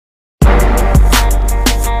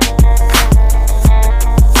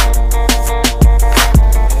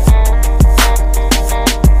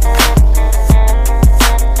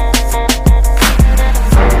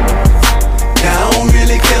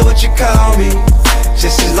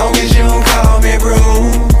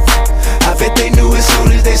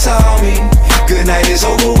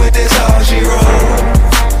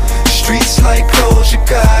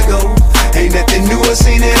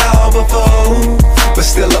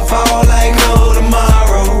fall like no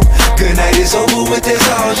tomorrow. Good night is over with, that's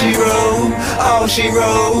all she wrote. All she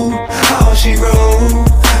wrote, all she wrote.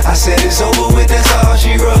 I said it's over with, that's all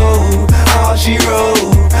she wrote. All she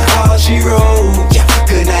wrote, all she wrote. Yeah,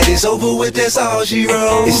 good night is over with, that's all she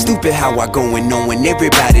wrote. It's stupid how I go and knowing,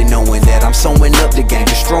 everybody knowing that I'm sewing up the game,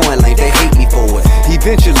 destroying like they hate me for it.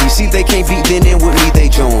 Eventually, see they can't beat, then in with me they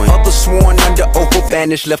join. Others sworn under oath or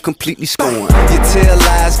banished, left completely scorned. You tell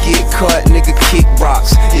lies, get cut, nigga kick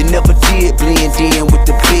rocks. You never did blend in with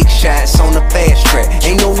the big shots on the fast track.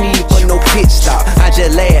 Ain't no need for no pit stop, I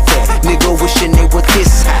just laugh at nigga wishing they were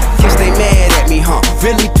this high. Guess they mad at me, huh?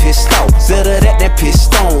 Really pissed off. Better that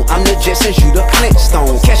pistol. I'm the Jetsons, you the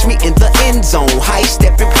Flintstone. Catch me in the end zone, high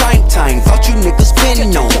stepping prime time. Thought you niggas been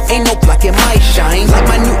known, ain't no blocking my shine. Like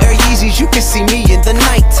my new Air Yeezys, you can see me in the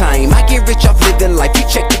nighttime. I get rich off living life, you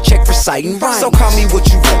check the check for citing rhymes. So call me what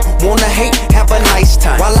you want, wanna hate, have a nice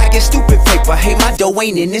time. While I get stupid paper, hey, my dough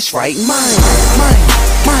ain't in this right mind.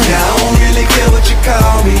 Now I don't really care what you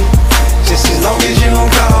call me, just as long as you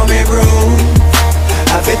don't call me rude.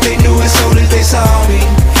 I bet they knew as soon as they saw me.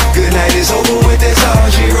 Good night is over with, that's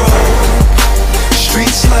all she wrote.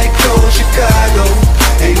 Streets like cold Chicago,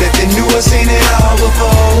 ain't nothing new, I seen it all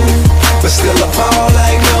before. But still I fall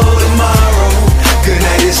like no tomorrow. Good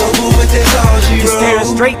night is over with, that's all she wrote. You're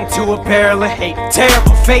staring straight into a barrel of hate.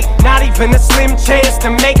 Terrible fate, not even a slim chance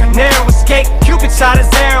to make a narrow escape. Cupid shot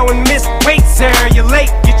his arrow and missed. Wait, Sarah, you're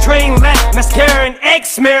late. Your train left, mascara and egg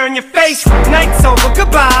smear on your face. Night's over,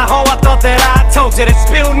 goodbye. Oh, I thought that I told you that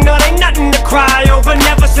spilled nut ain't nothing to cry over.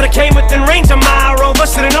 Never should've came within range of my rover.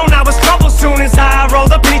 Should've known I was trouble soon as I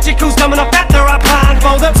rolled up. Any chick who's dumb enough after I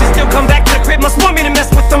blindfold up, she still come back to the crib, must want me to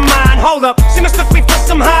mess with the mind. Hold up, she must took me for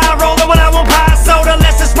some high roller when I won't buy soda.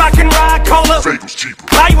 Let's just rock and ride cola.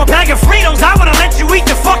 Buy you a bag of Fritos, I would've let you eat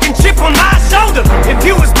the fucking chip on my shoulder. If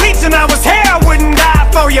you was bleach and I was hair, I wouldn't die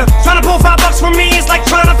for you. Tryna pull $5 from me is like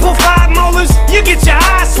trying to pull 5 molars. You get your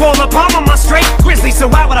eyes swollen, palm on my straight grizzly. So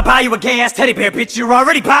why would I buy you a gay-ass teddy bear, bitch? You're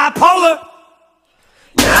already bipolar.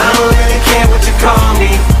 Now I don't really care what you call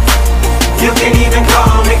me, you can even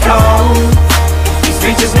call me cold. These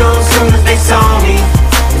bitches know as soon as they saw me,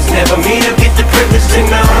 it's never me to get the privilege to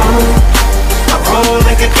know. I roll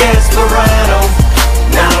like a desperado,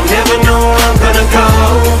 now I don't never know where I'm gonna go.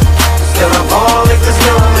 Still I ball like there's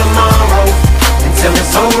no tomorrow, until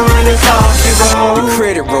it's over and it's all she wrote. The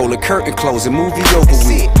credit roller, curtain closing, movie over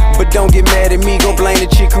with. But don't get mad at me, go blame the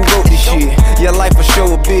chick who wrote this shit. Your life will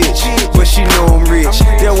show a bitch, but she know I'm rich.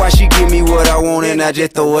 That's why she give me what I want and I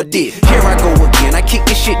just throw a dick. Here I go again, I kick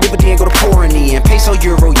this shit, never then go to pouring in. Peso,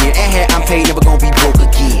 euro, yen, I'm paid, never gonna be broke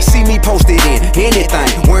again. See me posted in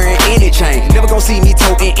anything, wearing any chain. Never gonna see me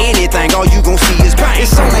toting anything, all you gon' see is grind.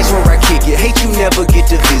 It's so nice where I kick it, hate you never get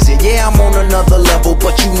to visit. Yeah, I'm on another level,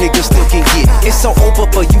 but you niggas still can get. It's so over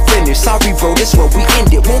for you finished, sorry bro, this where we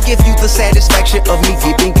end it. Won't give you the satisfaction of me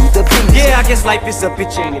giving you the business. Yeah, I guess life is a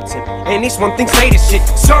bitch, ain't it, tip? And these one thing say this shit.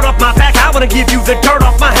 Shirt off my back, I wanna give you the dirt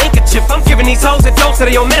off my handkerchief. I'm giving these hoes a dose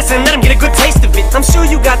of their own medicine, let them get a good taste of it. I'm sure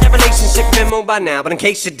you got that relationship memo by now, but in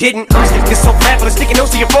case you didn't, I'm stick this so fat, but a sticky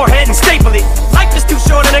nose to your forehead and staple it. Life is too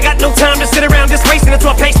short and I got no time to sit around just wasting it.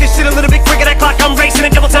 So I pace this shit a little bit quicker, that clock I'm racing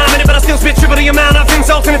it, double timing it, but I still spit triple the amount of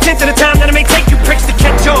insults in a tenth of the time that it may take you pricks to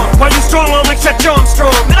catch on. While you strong on like Stretch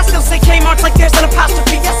Armstrong, man, I still say Kmart's like there's an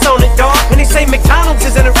apostrophe S on it, dog. And they say McDonald's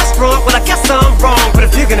is in a restaurant, well I guess I'm wrong. But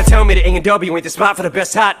if you're gonna tell me that A&W ain't the spot for the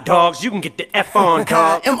best hot dogs, you can get the F on,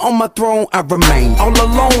 dog. I am on my throne, I remain all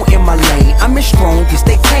alone in my lane. I'm as strong as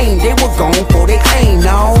they came, they were gone for they came.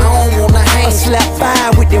 No, I don't wanna hang, I slap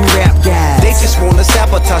by with them rap guys. They just wanna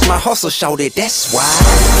sabotage my hustle, shout it, that's why.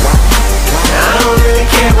 I don't really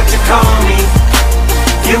care what you call me,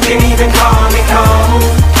 you can even call me cold.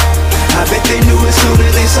 I bet they knew as soon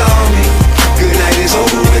as they saw me. Good night is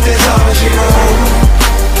over with, that's all she wrote.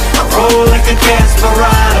 I roll like a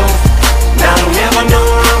desperado, now I don't never know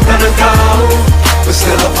where I'm gonna go. But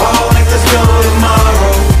still I fall like there's no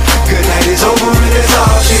tomorrow. Good night is over with, that's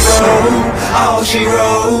all she wrote. All she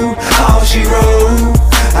wrote, all she wrote.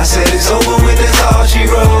 I said it's over with, that's all she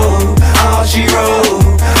wrote. All she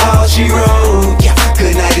wrote, all she wrote. Yeah,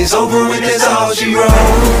 good night is over with, that's all she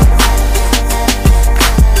wrote.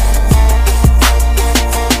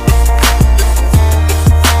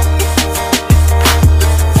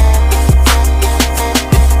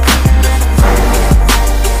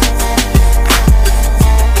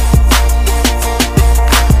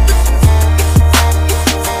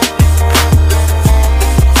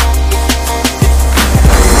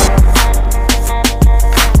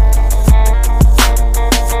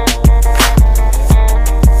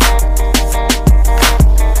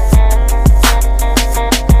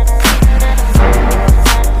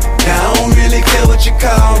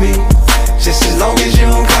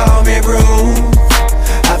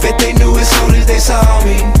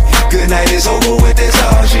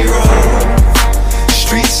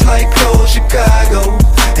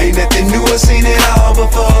 seen it all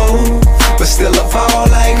before, but still I fall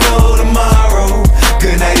like no tomorrow.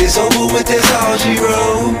 Good night is over with, that's all she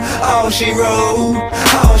wrote. All she wrote,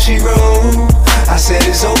 all she wrote. I said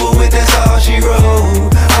it's over with, that's all she wrote.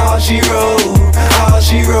 All she wrote, all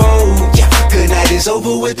she wrote. Yeah, good night is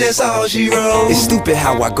over with, that's all she wrote. It's stupid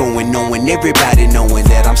how I go and knowing, everybody knowing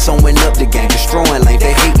that I'm sewing up the game, destroying like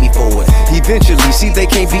they hate me for it. Eventually, see they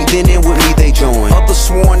can't beat, then in with me they join. Others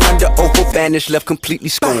sworn under oath or banished, left completely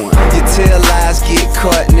scorned. You tell lies, get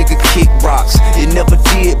cut, nigga kick rocks. It never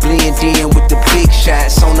did blend in with the big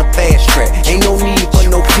shots on the fast track. Ain't no need for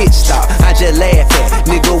no pit stop, I just laugh at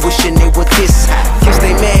nigga wishing they were this high. Guess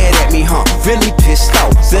they mad at me, huh? Really pissed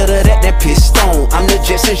off. Better that than pissed on. I'm the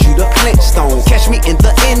Jetsons, you the Flintstone. Catch me in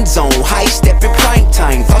the end zone, high stepping prime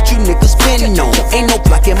time. Thought you niggas been known, ain't no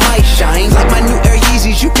blocking my shine. Like my new Air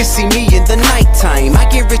Yeezys, you can see me in the nighttime. I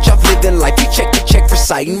get rich off living life, you check the check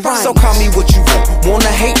reciting rhymes. So call me what you want,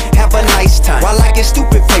 wanna hate, have a nice time. While I get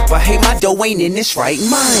stupid paper, hey my dough ain't in this right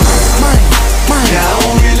mind. Now I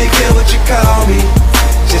don't really care what you call me,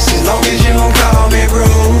 just as long as you don't call me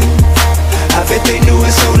rude. I bet they knew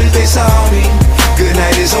as soon as they saw me. Good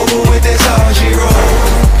night is over with, that's all she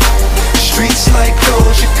wrote. Streets like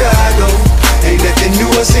cold Chicago, ain't nothing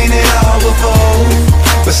new, I seen it all before,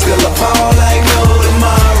 but still I fall like no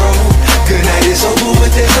tomorrow. Good night is over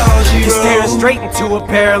with, that's all she wrote. Staring straight into a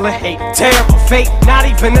barrel of hate, terrible fate. Not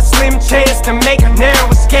even a slim chance to make a narrow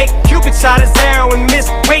escape. Cupid shot his arrow and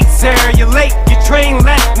missed. Wait, Sarah, you're late. Your train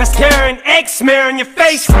left, mascara and egg smear on your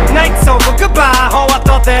face. Night's over, goodbye. Oh, I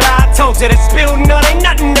thought that I told you that spilled nut ain't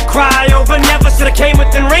nothing to cry over. Never should've came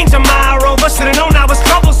within range of my rover. Should've known I was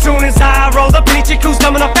trouble soon as I rolled up. Any chick who's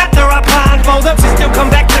coming up after I blindfold up, she still come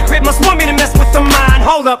back to the crib, must want me to mess with the mind.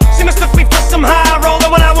 Hold up, she must look me for some high roller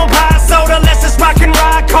when I won't buy soda. Let's just rock and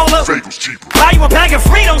ride cola. Buy you a bag of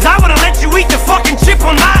Fritos, I would've let you eat the fucking chip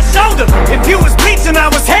on my shoulder. If you was bleaching, I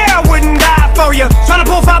was hair, I wouldn't die for you. Trying to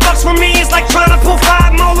pull $5 from me is like trying to pull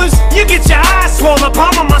 5 molars. You get your eyes swollen,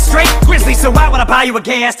 palm on my straight grizzly. So why would I buy you a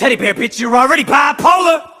gay ass teddy bear, bitch? You're already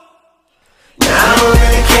bipolar. Now I don't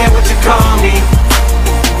really care what you call me,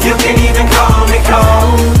 you can even call me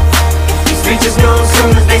cold. These bitches know as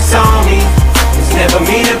soon as they saw me, it's never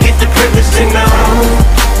me to get the privilege to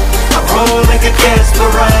know. I roll like a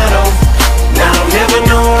desperado, now I don't never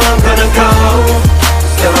know where I'm gonna go.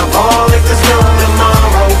 Still I ball like there's no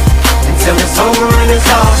tomorrow, until it's over and it's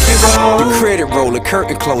all she wrote. The credit roller,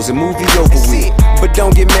 curtain closing, movie over with. But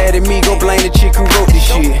don't get mad at me, go blame the chick who wrote this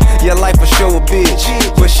shit. Your life will show a bitch,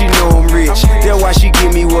 but she know I'm rich. That's why she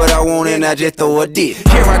give me what I want and I just throw a dick.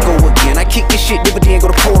 Here I go again, I kick this shit, never then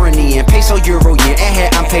go to pouring in. Peso, euro, yen, and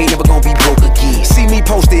hat I'm paid, never gonna be broke again. See me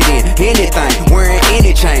posted in anything, wearing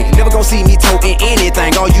any chain. Never gonna see me toting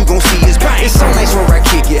anything, all you gon' see is bang. It's so nice where I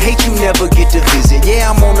kick it, hate you never get to visit.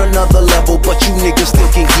 Yeah, I'm on another level, but you niggas still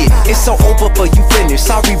can get. It's so over for you finished,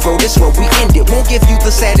 sorry bro, this where we ended. Won't give you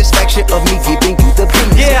the satisfaction of me giving you the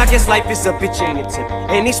business. Yeah, I guess life is a bitch, ain't it, tip?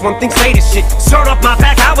 And these one thing say this shit. Shirt off my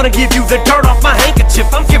back, I wanna give you the dirt off my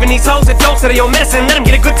handkerchief. I'm giving these hoes a dose of their own medicine, let them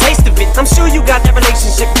get a good taste of it. I'm sure you got that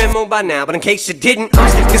relationship memo by now, but in case you didn't, I'm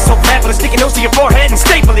stick this so fat with a sticky nose to your forehead and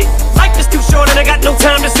staple it. Life is too short and I got no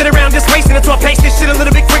time to sit around just wasting it, so I pace this shit a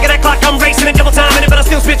little bit quicker. That clock I'm racing it, double time in it, but I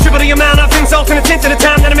still spit triple the amount of insults and a tenth of the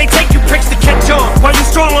time that it may take you pricks to catch on. While you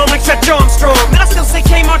strong on like Stretch Armstrong, man, I still say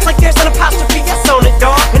Kmart's like there's an apostrophe S on it,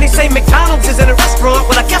 dog. And they say McDonald's isn't a restaurant,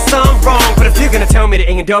 well I guess I'm wrong. But if you're gonna tell me that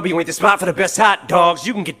A&W ain't the spot for the best hot dogs,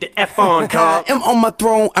 you can get the F on, dog. I am on my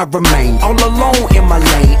throne, I remain all alone in my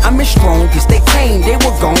lane. I'm as strong as they came, they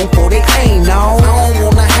were gone for they aim. No, I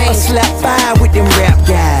don't wanna hang, I slap by with them rap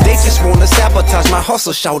guys. They just wanna sabotage my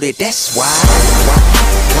hustle, shout it, that's why.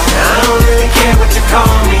 I don't really care what you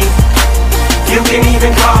call me, you can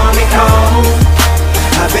even call me cold.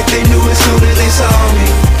 I bet they knew as soon as they saw me.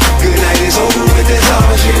 Good night is over with, that's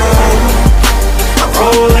all she wrote. I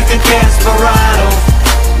roll like a desperado,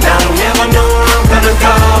 now I don't never know where I'm gonna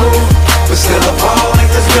go, but still I fall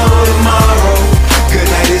like there's no tomorrow. Good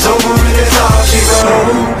night is over with, that's all she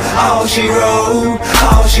wrote. All she wrote.